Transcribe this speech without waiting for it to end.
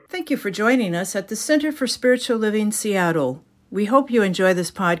Thank you for joining us at the Center for Spiritual Living Seattle. We hope you enjoy this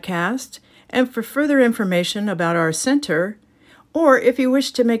podcast, and for further information about our center, or if you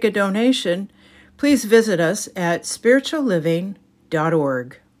wish to make a donation, please visit us at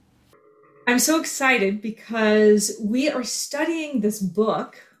spiritualliving.org. I'm so excited because we are studying this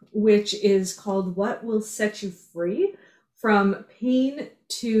book, which is called What Will Set You Free? From Pain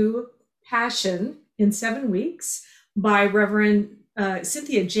to Passion in 7 Weeks by Reverend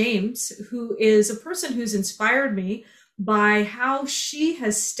Cynthia James, who is a person who's inspired me by how she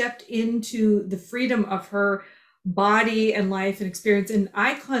has stepped into the freedom of her body and life and experience. And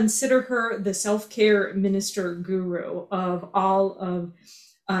I consider her the self-care minister guru of all of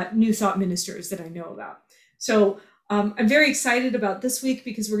New Thought ministers that I know about. So I'm very excited about this week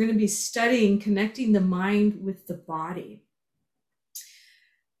because we're going to be studying connecting the mind with the body.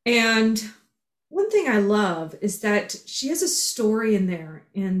 And one thing I love is that she has a story in there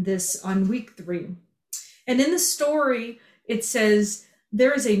on week 3. And in the story, it says,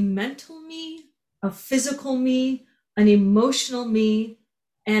 there is a mental me, a physical me, an emotional me,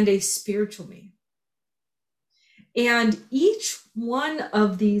 and a spiritual me. And each one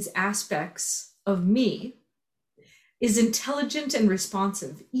of these aspects of me is intelligent and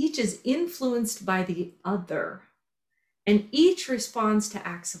responsive. Each is influenced by the other, and each responds to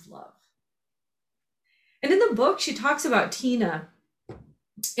acts of love. And in the book, she talks about Tina,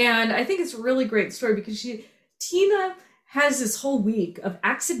 and I think it's a really great story because Tina has this whole week of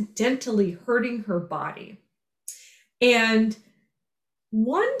accidentally hurting her body. And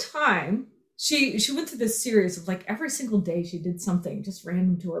one time, she went through this series of like every single day she did something just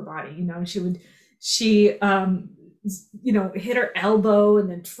random to her body. She hit her elbow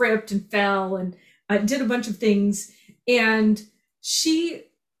and then tripped and fell and did a bunch of things. And she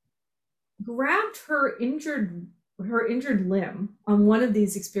grabbed her injured limb on one of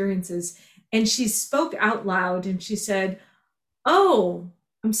these experiences, and she spoke out loud and she said, "Oh,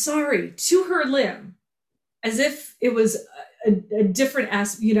 I'm sorry," to her limb, as if it was a different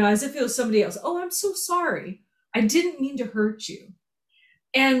aspect, as if it was somebody else. "Oh, I'm so sorry. I didn't mean to hurt you."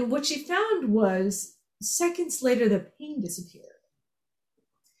 And what she found was seconds later, the pain disappeared.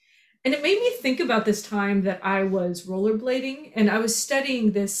 And it made me think about this time that I was rollerblading, and I was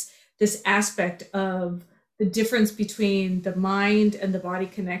studying this aspect of the difference between the mind and the body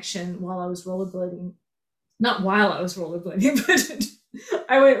connection while I was rollerblading. Not while I was rollerblading, but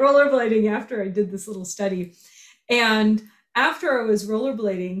I went rollerblading after I did this little study. And after I was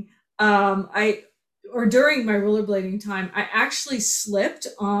rollerblading, during my rollerblading time, I actually slipped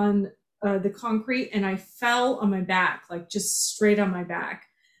on the concrete and I fell on my back, like just straight on my back.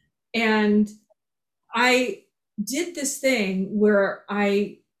 And I did this thing where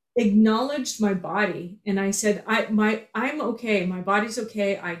I acknowledged my body and I said, I'm okay. My body's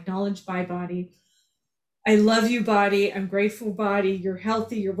okay. I acknowledge my body. I love you, body. I'm grateful, body. You're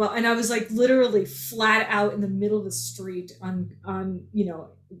healthy. You're well. And I was like literally flat out in the middle of the street on right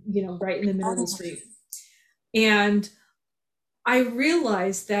in the middle of the street. And I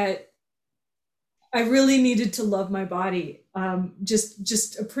realized that I really needed to love my body,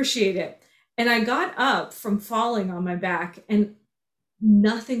 just appreciate it. And I got up from falling on my back and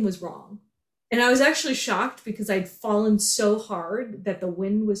nothing was wrong. And I was actually shocked because I'd fallen so hard that the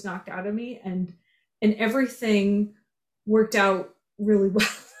wind was knocked out of me and everything worked out really well.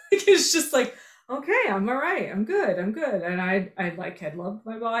 It's just like, okay, I'm all right. I'm good. And I had loved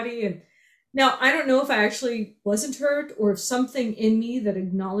my body. And now I don't know if I actually wasn't hurt or if something in me that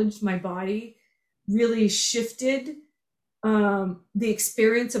acknowledged my body really shifted the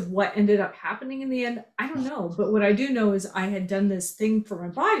experience of what ended up happening in the end. I don't know. But what I do know is I had done this thing for my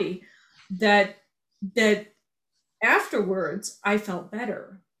body that afterwards I felt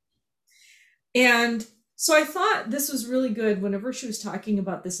better. And so I thought this was really good. Whenever she was talking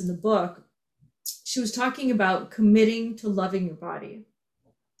about this in the book, she was talking about committing to loving your body.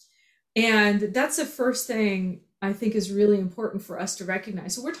 And that's the first thing I think is really important for us to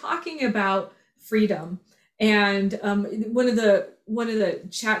recognize. So we're talking about freedom. And one of the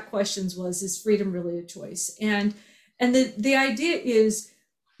chat questions was, is freedom really a choice? And the idea is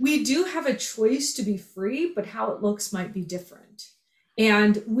we do have a choice to be free, but how it looks might be different.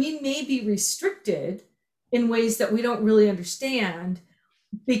 And we may be restricted in ways that we don't really understand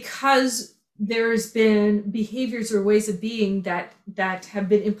because there's been behaviors or ways of being that have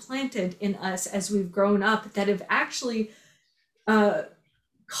been implanted in us as we've grown up that have actually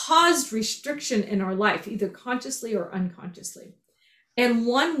caused restriction in our life, either consciously or unconsciously. And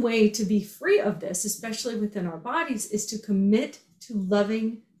one way to be free of this, especially within our bodies, is to commit to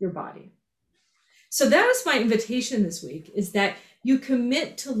loving your body. So that was my invitation this week, is that You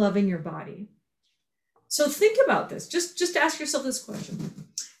commit to loving your body. So think about this. Just ask yourself this question.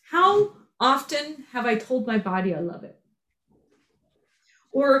 How often have I told my body I love it?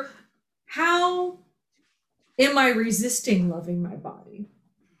 Or how am I resisting loving my body?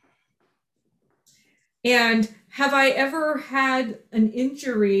 And have I ever had an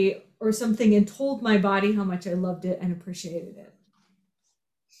injury or something and told my body how much I loved it and appreciated it?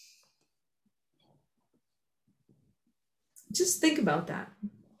 Just think about that.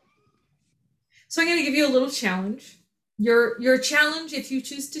 So I'm going to give you a little challenge. Your challenge, if you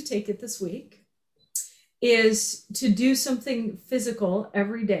choose to take it this week, is to do something physical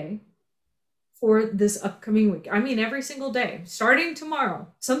every day for this upcoming week. I mean, every single day, starting tomorrow,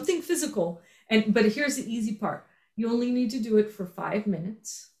 something physical. But here's the easy part. You only need to do it for 5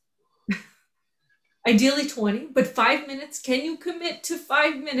 minutes. Ideally 20, but 5 minutes. Can you commit to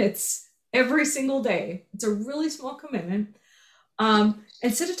 5 minutes every single day? It's a really small commitment. And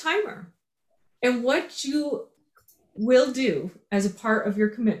set a timer. And what you will do as a part of your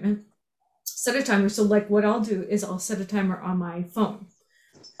commitment, set a timer. So like what I'll do is I'll set a timer on my phone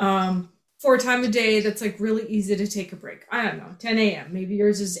for a time of day that's like really easy to take a break. I don't know, 10 a.m. Maybe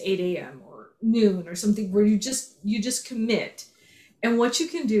yours is 8 a.m. or noon or something where you just commit. And what you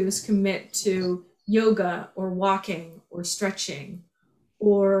can do is commit to yoga or walking or stretching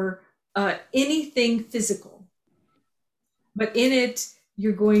or anything physical. But in it,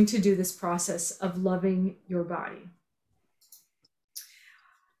 you're going to do this process of loving your body.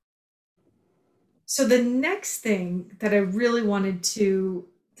 So the next thing that I really wanted to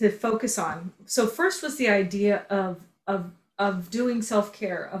focus on, so first was the idea of doing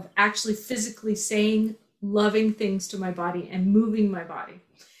self-care, of actually physically saying loving things to my body and moving my body,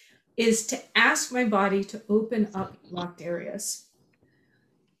 is to ask my body to open up blocked areas.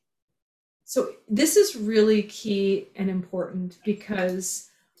 So this is really key and important because,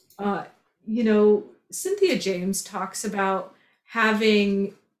 Cynthia James talks about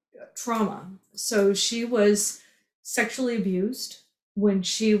having trauma. So she was sexually abused when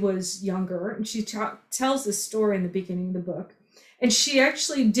she was younger, and she tells this story in the beginning of the book. And she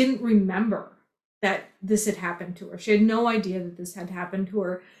actually didn't remember that this had happened to her. She had no idea that this had happened to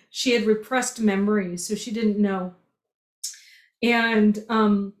her. She had repressed memories, so she didn't know. And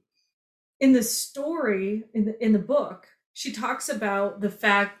in the story, in the book, she talks about the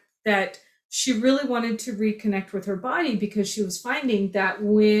fact that she really wanted to reconnect with her body because she was finding that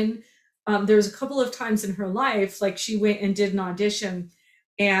when there was a couple of times in her life, like she went and did an audition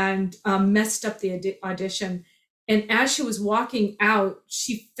and messed up the audition. And as she was walking out,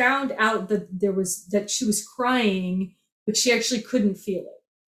 she found out that she was crying, but she actually couldn't feel it.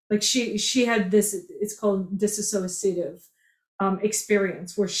 Like she had this, it's called dissociative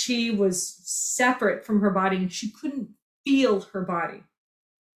experience where she was separate from her body and she couldn't feel her body.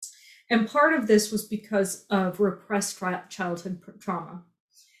 And part of this was because of repressed childhood trauma.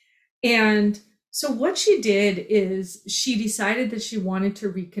 And so what she did is she decided that she wanted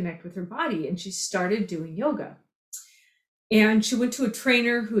to reconnect with her body, and she started doing yoga. And she went to a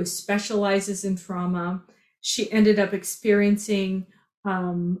trainer who specializes in trauma. She ended up experiencing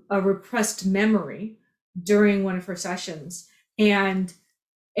a repressed memory during one of her sessions. And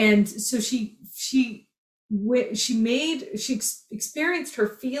so she experienced her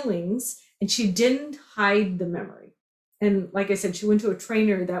feelings, and she didn't hide the memory. And like I said, she went to a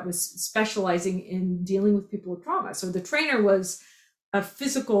trainer that was specializing in dealing with people with trauma. So the trainer was a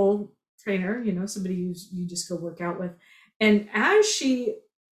physical trainer, somebody you just go work out with. And as she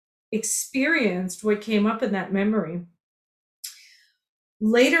experienced what came up in that memory,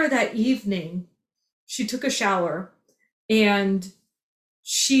 later that evening, she took a shower and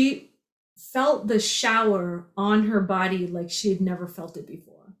she felt the shower on her body like she had never felt it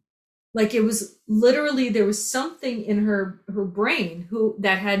before. Like it was literally, there was something in her brain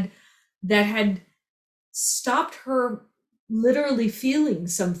that had stopped her literally feeling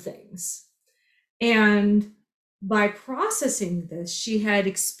some things. And by processing this, she had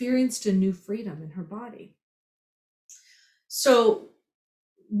experienced a new freedom in her body. So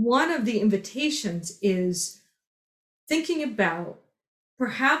one of the invitations is thinking about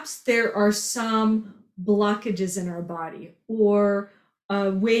perhaps there are some blockages in our body or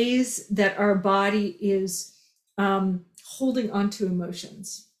ways that our body is holding onto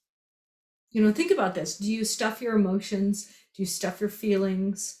emotions. Think about this. Do you stuff your emotions? Do you stuff your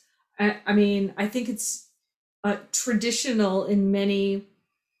feelings? I mean, I think it's traditional in many,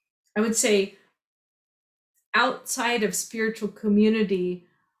 I would say, outside of spiritual community,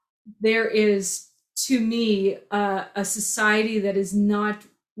 there is, to me, a society that is not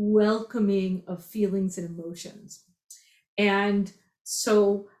welcoming of feelings and emotions. And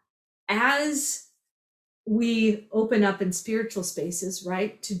so as we open up in spiritual spaces,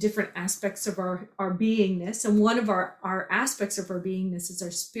 right, to different aspects of our beingness, and one of our aspects of our beingness is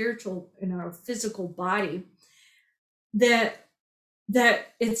our spiritual and our physical body, that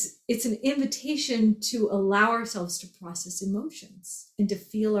it's an invitation to allow ourselves to process emotions and to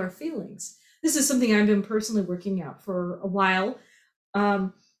feel our feelings. This is something I've been personally working out for a while.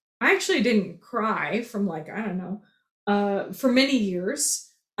 I actually didn't cry from, like, I don't know, for many years.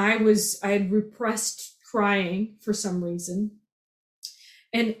 I had repressed crying for some reason.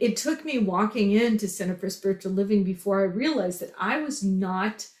 And it took me walking into Center for Spiritual Living before I realized that I was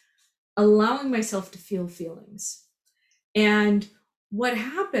not allowing myself to feel feelings. And what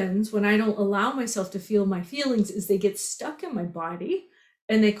happens when I don't allow myself to feel my feelings is they get stuck in my body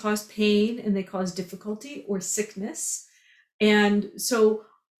and they cause pain and they cause difficulty or sickness. And so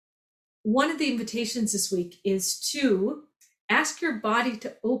one of the invitations this week is to ask your body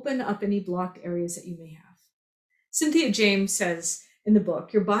to open up any blocked areas that you may have. Cynthia James says in the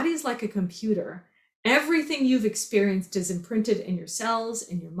book, your body is like a computer. Everything you've experienced is imprinted in your cells,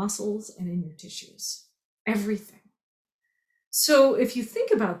 in your muscles, and in your tissues. Everything. So if you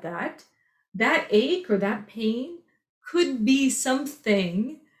think about that, that ache or that pain could be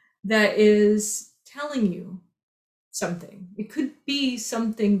something that is telling you something. It could be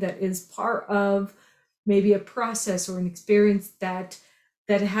something that is part of maybe a process or an experience that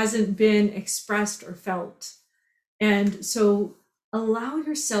hasn't been expressed or felt. And so allow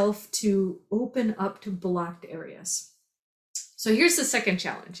yourself to open up to blocked areas. So here's the second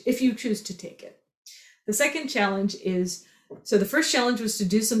challenge, if you choose to take it. The second challenge is, so the first challenge was to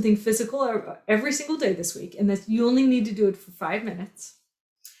do something physical every single day this week, and that you only need to do it for 5 minutes.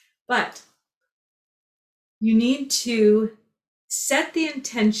 But you need to set the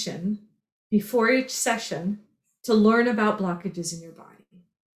intention before each session to learn about blockages in your body.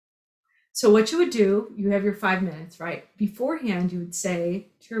 So what you would do, you have your 5 minutes, right? Beforehand, you would say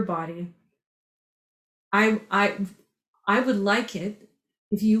to your body, I would like it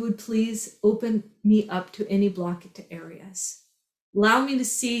if you would please open me up to any blocked areas. Allow me to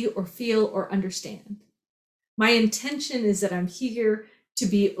see or feel or understand. My intention is that I'm here to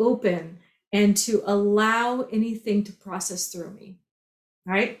be open and to allow anything to process through me,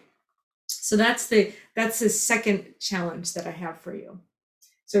 right? So that's the second challenge that I have for you.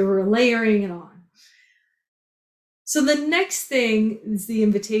 So we're layering it on. So the next thing is the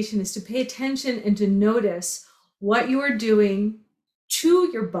invitation is to pay attention and to notice what you are doing to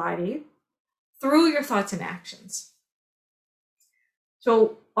your body through your thoughts and actions.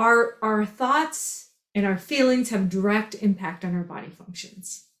 So our thoughts and our feelings have direct impact on our body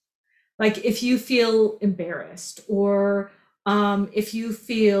functions. Like if you feel embarrassed, or if you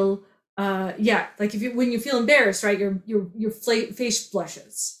feel when you feel embarrassed, right, your face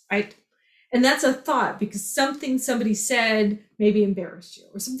blushes, right? And that's a thought because something somebody said maybe embarrassed you,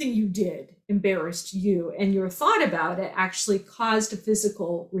 or something you did embarrassed you, and your thought about it actually caused a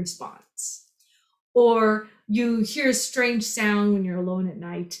physical response. Or you hear a strange sound when you're alone at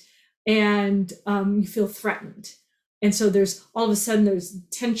night and you feel threatened. And so there's all of a sudden there's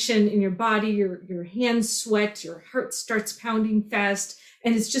tension in your body, your hands sweat, your heart starts pounding fast.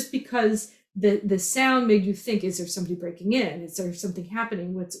 And it's just because the sound made you think, is there somebody breaking in? Is there something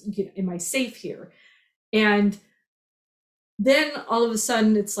happening? Am I safe here? And then all of a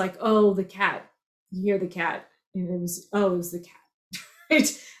sudden it's like, oh, the cat, you hear the cat. And it was the cat,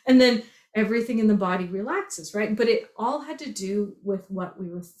 right? And then everything in the body relaxes, right? But it all had to do with what we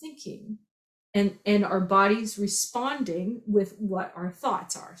were thinking and our bodies responding with what our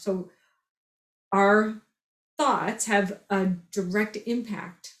thoughts are. So our thoughts have a direct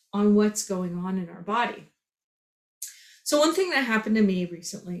impact on what's going on in our body. So one thing that happened to me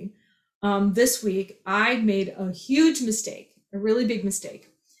recently, this week, I made a huge mistake, a really big mistake.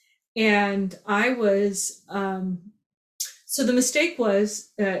 And I was, so the mistake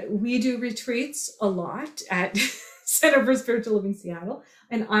was, we do retreats a lot at Center for Spiritual Living Seattle,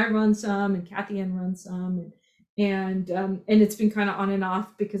 and I run some, and Kathy Ann runs some, and it's been kind of on and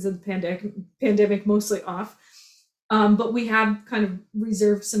off because of the pandemic, mostly off. But we have kind of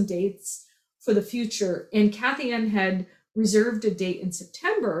reserved some dates for the future. And Kathy Ann had reserved a date in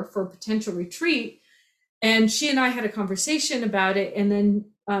September for a potential retreat. And she and I had a conversation about it. And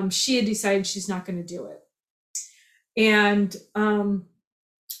then she had decided she's not going to do it. And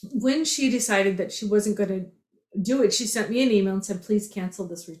when she decided that she wasn't going to do it, she sent me an email and said, please cancel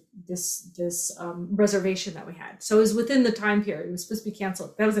this reservation that we had. So it was within the time period. It was supposed to be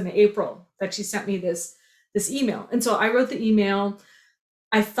canceled. That was in April that she sent me this email. And so I wrote the email.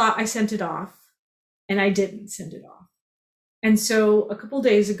 I thought I sent it off, and I didn't send it off. And so a couple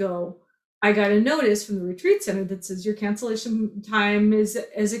days ago, I got a notice from the retreat center that says your cancellation time is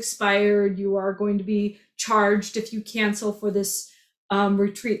expired. You are going to be charged if you cancel for this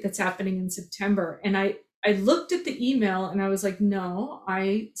retreat that's happening in September. And I looked at the email and I was like, no,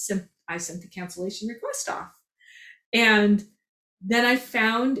 I sent the cancellation request off. And then I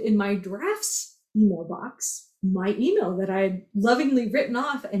found in my drafts email box my email that I had lovingly written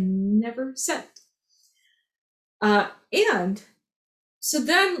off and never sent. And so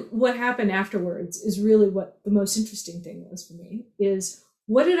then what happened afterwards is really what the most interesting thing was for me is,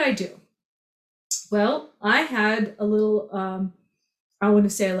 what did I do? Well, I had a little, I want to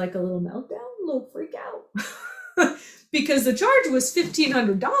say like a little meltdown, a little freak out because the charge was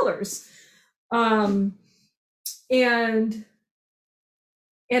 $1,500.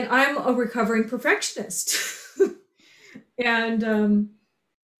 And I'm a recovering perfectionist. and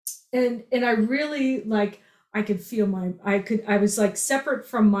I really like, I could feel I was like separate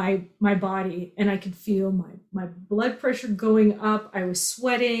from my body, and I could feel my blood pressure going up. I was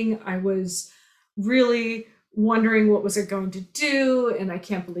sweating. I was really wondering what was it going to do. And I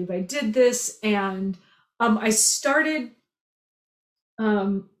can't believe I did this. And I started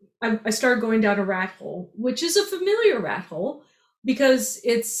going down a rat hole, which is a familiar rat hole because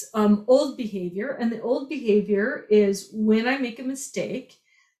it's old behavior. And the old behavior is when I make a mistake,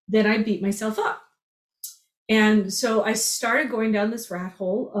 then I beat myself up. And so I started going down this rat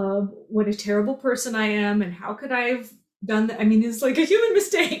hole of what a terrible person I am and how could I have done that? I mean, it's like a human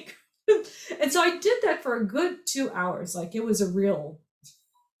mistake. And so I did that for a good 2 hours. Like it was a real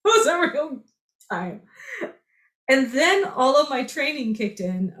time. And then all of my training kicked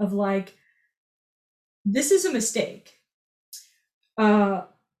in of like, this is a mistake. And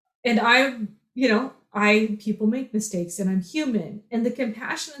people make mistakes and I'm human. And the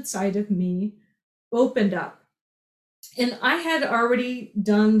compassionate side of me opened up. And I had already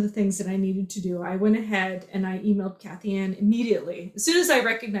done the things that I needed to do. I went ahead and I emailed Kathy Ann immediately. As soon as I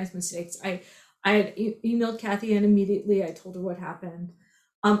recognized mistakes, I had emailed Kathy Ann immediately. I told her what happened.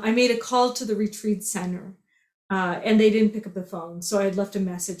 I made a call to the retreat center and they didn't pick up the phone. So I had left a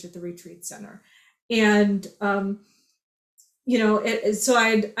message at the retreat center. And, so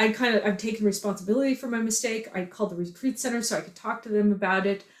I've taken responsibility for my mistake. I called the retreat center so I could talk to them about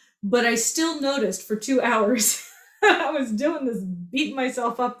it. But I still noticed for 2 hours I was doing this beating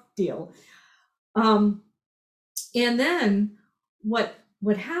myself up deal. And then what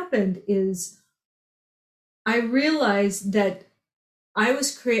happened is I realized that I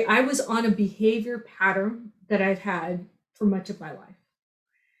was on a behavior pattern that I've had for much of my life.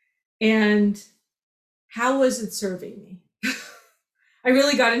 And how was it serving me? I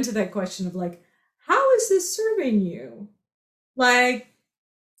really got into that question of like, how is this serving you? Like,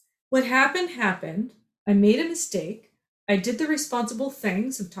 what happened. I made a mistake. I did the responsible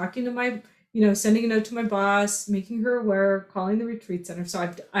things of talking to my, sending a note to my boss, making her aware, calling the retreat center.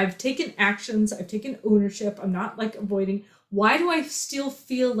 So I've taken actions. I've taken ownership. I'm not like avoiding. Why do I still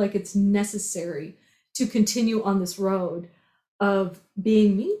feel like it's necessary to continue on this road of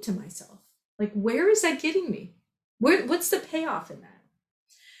being mean to myself? Like, where is that getting me? What's the payoff in that?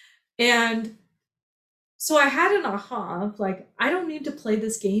 And so I had an aha of like, I don't need to play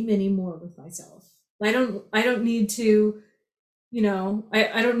this game anymore with myself. I don't need to,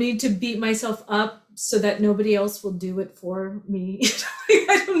 I don't need to beat myself up so that nobody else will do it for me.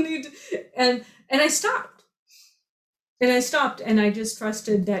 I don't need to, and I stopped. And I just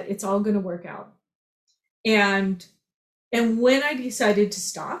trusted that it's all going to work out. And when I decided to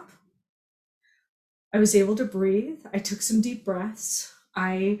stop, I was able to breathe. I took some deep breaths.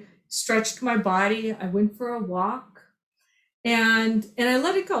 I stretched my body. I went for a walk and I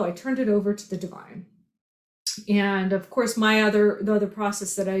let it go. I turned it over to the divine. And of course, the other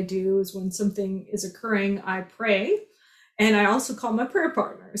process that I do is when something is occurring, I pray. And I also call my prayer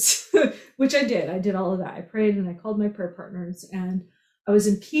partners, which I did. I did all of that. I prayed and I called my prayer partners and I was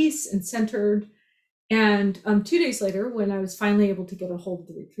in peace and centered. And 2 days later, when I was finally able to get a hold of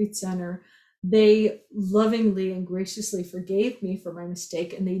the retreat center, they lovingly and graciously forgave me for my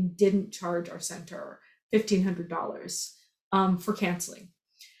mistake, and they didn't charge our center $1,500 for canceling.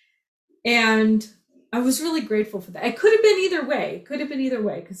 And I was really grateful for that. It could have been either way.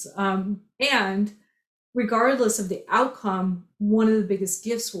 Because and regardless of the outcome, one of the biggest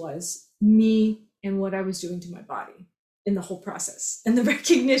gifts was me and what I was doing to my body in the whole process, and the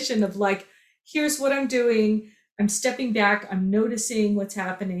recognition of like, here's what I'm doing. I'm stepping back. I'm noticing what's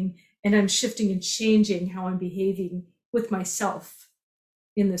happening. And I'm shifting and changing how I'm behaving with myself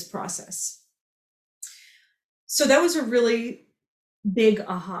in this process. So that was a really big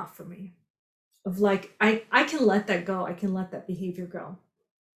aha for me. of like, I can let that go. I can let that behavior go.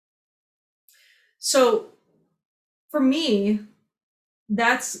 So for me,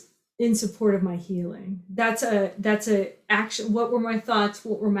 that's in support of my healing. That's a action. What were my thoughts?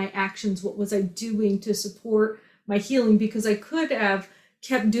 What were my actions? What was I doing to support my healing? Because I could have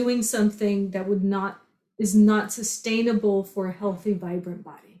kept doing something that is not sustainable for a healthy, vibrant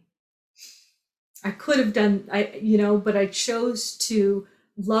body. I could have done, but I chose to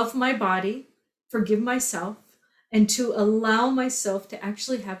love my body, forgive myself, and to allow myself to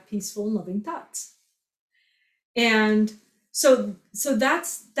actually have peaceful and loving thoughts. And so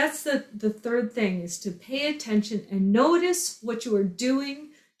that's the third thing, is to pay attention and notice what you are doing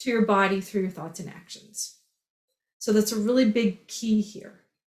to your body through your thoughts and actions. So that's a really big key here.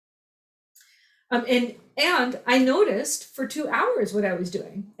 And I noticed for 2 hours what I was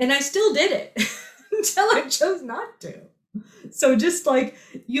doing, and I still did it until I chose not to. So just like,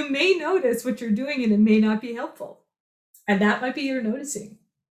 you may notice what you're doing and it may not be helpful. And that might be your noticing.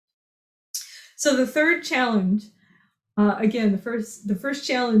 So the third challenge, again, the first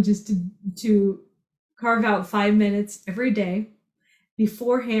challenge is to carve out 5 minutes every day.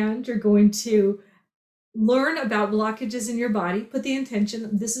 Beforehand, you're going to learn about blockages in your body. Put the intention,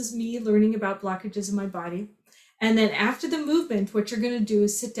 this is me learning about blockages in my body. And then after the movement, what you're going to do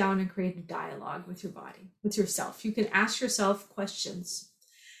is sit down and create a dialogue with your body, with yourself. You can ask yourself questions.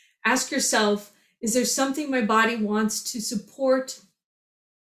 Ask yourself, is there something my body wants to support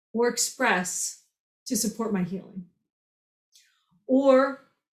or express to support my healing? Or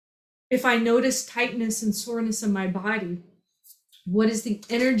if I notice tightness and soreness in my body, what is the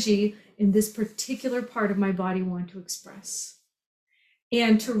energy in this particular part of my body want to express?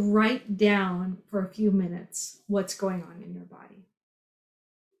 And to write down for a few minutes what's going on in your body.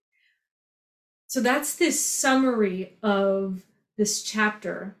 So that's this summary of this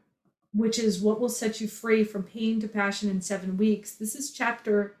chapter, which is what will set you free from pain to passion in 7 weeks. This is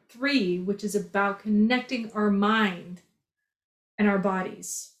chapter 3, which is about connecting our mind and our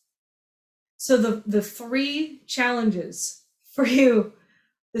bodies. So the 3 challenges for you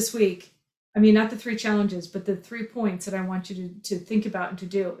this week, I mean, not the 3 challenges, but the 3 points that I want you to think about and to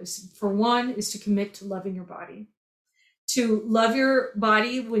do is, for one, is to commit to loving your body. To love your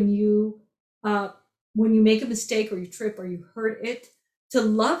body when you make a mistake or you trip or you hurt it. To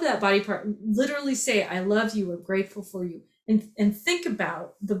love that body part, literally say, I love you, I'm grateful for you. And think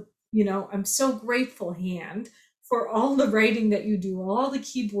about the, I'm so grateful hand for all the writing that you do, all the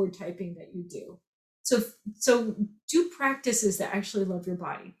keyboard typing that you do. So do practices that actually love your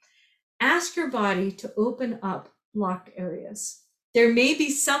body. Ask your body to open up blocked areas. There may be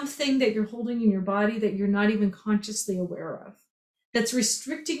something that you're holding in your body that you're not even consciously aware of, that's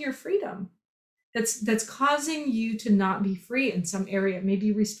restricting your freedom, that's causing you to not be free in some area. It may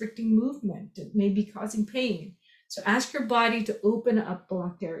be restricting movement. It may be causing pain. So ask your body to open up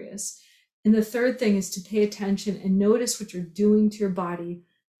blocked areas. And the third thing is to pay attention and notice what you're doing to your body,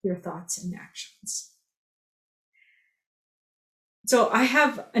 your thoughts and actions. So I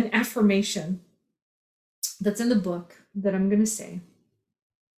have an affirmation that's in the book that I'm going to say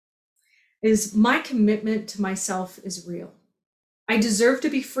is, my commitment to myself is real. I deserve to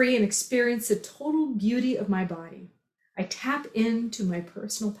be free and experience the total beauty of my body. I tap into my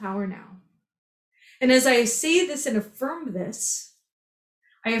personal power now. And as I say this and affirm this,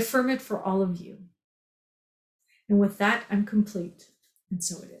 I affirm it for all of you. And with that, I'm complete. And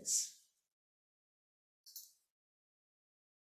so it is.